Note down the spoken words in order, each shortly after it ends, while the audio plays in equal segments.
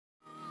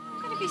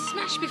Be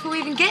smashed before we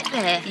even get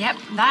there. Yep,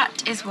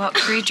 that is what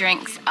free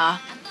drinks are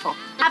for.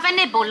 Have a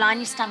nibble, line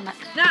your stomach.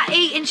 That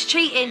eating's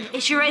cheating.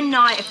 It's your end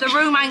night. If the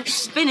room ain't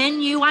spinning,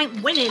 you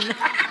ain't winning.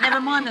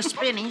 Never mind the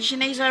spinning, she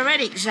needs her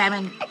head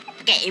examined.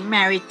 Getting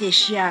married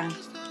this young.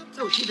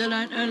 Thought she'd have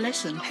learnt her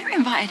lesson. Who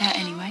invited her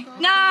anyway?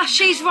 Nah,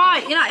 she's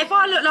right. You know, if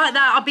I look like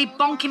that, I'd be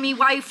bonking me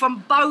way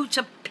from Bow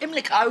to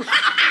Pimlico.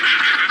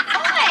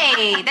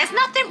 Hey, there's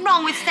nothing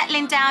wrong with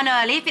settling down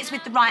early if it's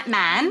with the right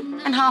man.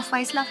 And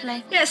halfway's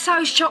lovely. Yeah,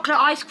 so's chocolate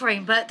ice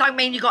cream, but don't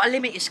mean you got to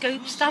limit your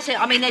scoops, does it?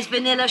 I mean, there's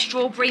vanilla,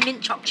 strawberry,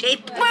 mint choc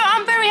chip. Well,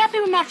 I'm very happy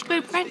with my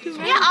scoop, thank you.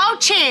 Yeah, oh,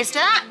 cheers to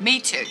that. Me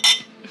too.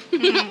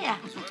 Yeah.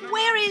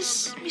 Where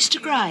is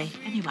Mr. Gray,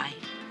 anyway?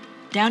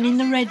 Down in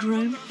the red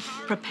room,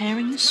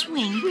 preparing the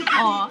swing,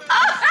 or...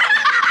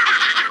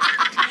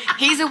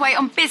 He's away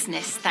on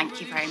business,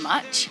 thank you very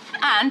much.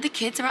 And the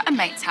kids are at a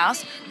mate's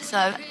house,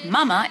 so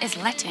Mama is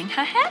letting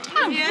her hair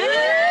down.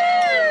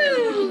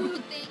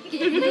 Who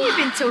you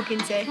been talking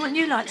to? Wouldn't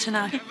you like to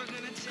know?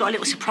 Got a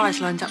little surprise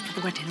lined up for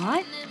the wedding, all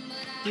right?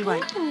 You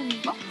wait.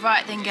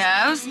 Right then,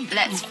 girls,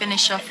 let's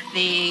finish off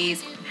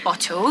these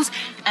bottles.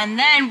 And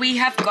then we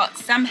have got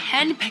some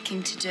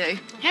henpecking to do.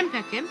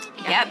 Henpecking?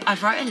 Yep,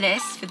 I've wrote a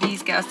list for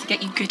these girls to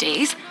get you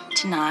goodies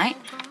tonight.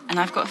 And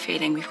I've got a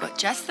feeling we've got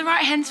just the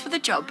right hens for the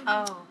job.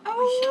 Oh.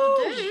 We sure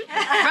do.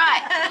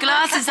 Right,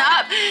 glasses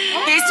up.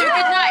 Here's to a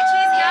good night.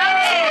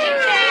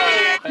 Cheers,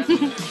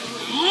 guys.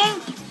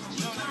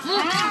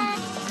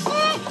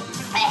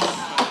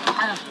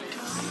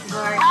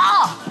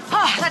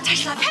 Oh, that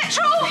tastes like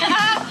petrol.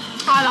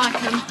 I like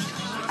them.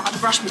 I'd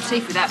brush my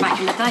teeth with that back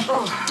in the day.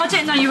 Oh. I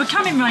didn't know you were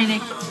coming, Rainey.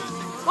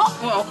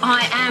 What? Well,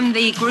 I am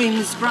the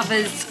groom's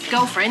brother's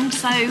girlfriend,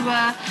 so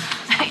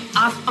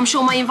I'm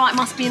sure my invite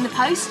must be in the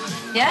post.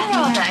 Yeah? Where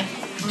are they?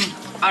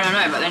 I don't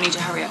know, but they need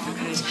to hurry up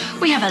because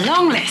we have a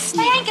long list.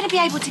 They ain't going to be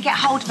able to get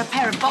hold of a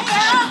pair of boxers.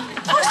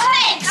 What's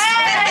next?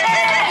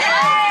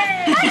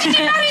 How did you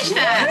manage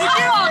that?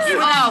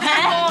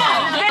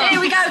 Here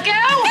we go,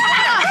 girl.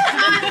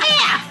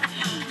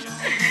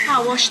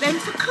 I'll wash them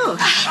for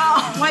Kush.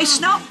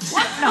 Waste not,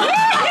 what not?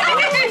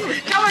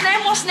 Come on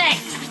then, what's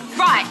next?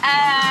 Right,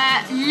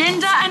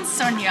 Linda and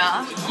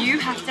Sonia, you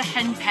have to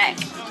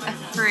henpeck a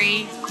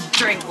free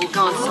drink. Oh,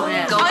 go on,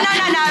 Sonia. Go on. Oh,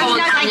 no, Go on,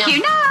 thank Sonia.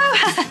 you. No.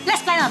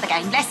 Let's play another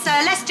game.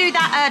 Let's do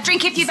that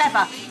drink if you've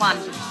ever won.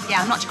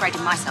 Yeah, I'm not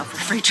degrading myself for a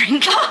free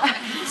drink.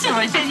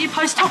 Sorry, didn't you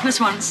post topless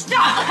ones?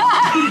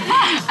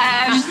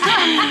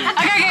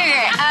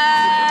 Okay.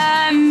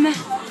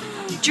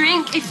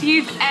 Drink if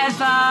you've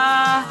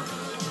ever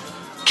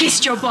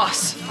kissed your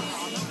boss.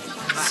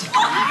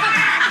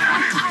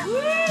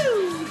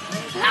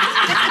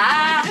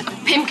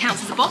 Pimp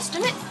counts as a boss,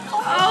 doesn't it?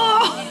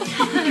 Oh,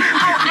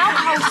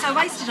 alcohol's so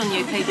wasted on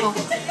you people.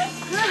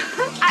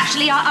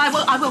 Actually, I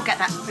will get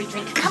that free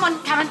drink. Come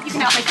on, Karen, you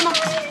can help me. Come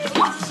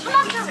on. Come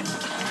on, Karen.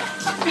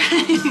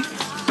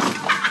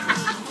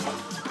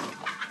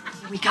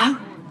 Here we go.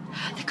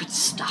 The good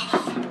stuff.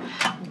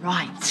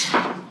 Right.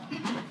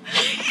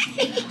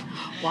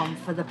 One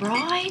for the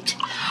bride,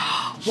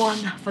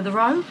 one for the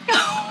robe,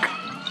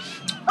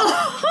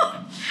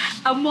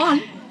 and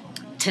one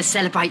to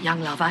celebrate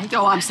young love, eh?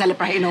 Oh, I'm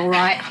celebrating all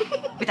right.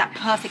 With that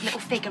perfect little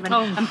figure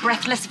and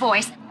breathless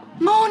voice.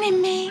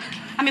 Morning, Mick.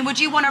 I mean, would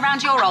you want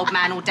around your old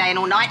man all day and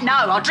all night? No,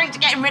 I'll drink to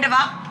get him rid of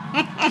her.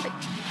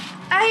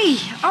 hey,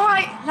 all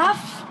right, love.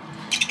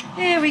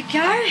 Here we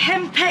go,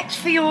 henpecked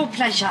for your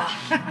pleasure.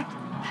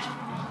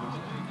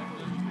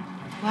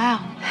 Wow.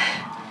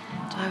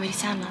 Do I really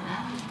sound like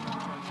that?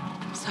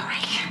 I'm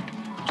sorry.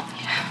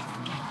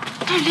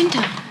 No,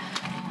 Linda.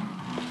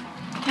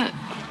 Look,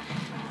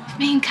 if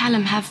me and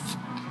Callum have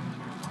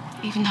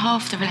even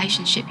half the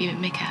relationship you and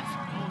Mick have,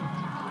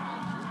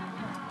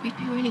 we'd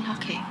be really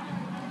lucky.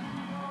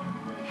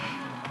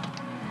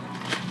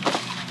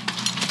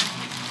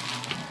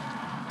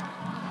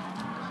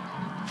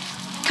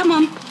 Come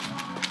on.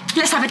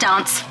 Let's have a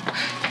dance.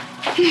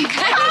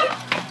 Okay.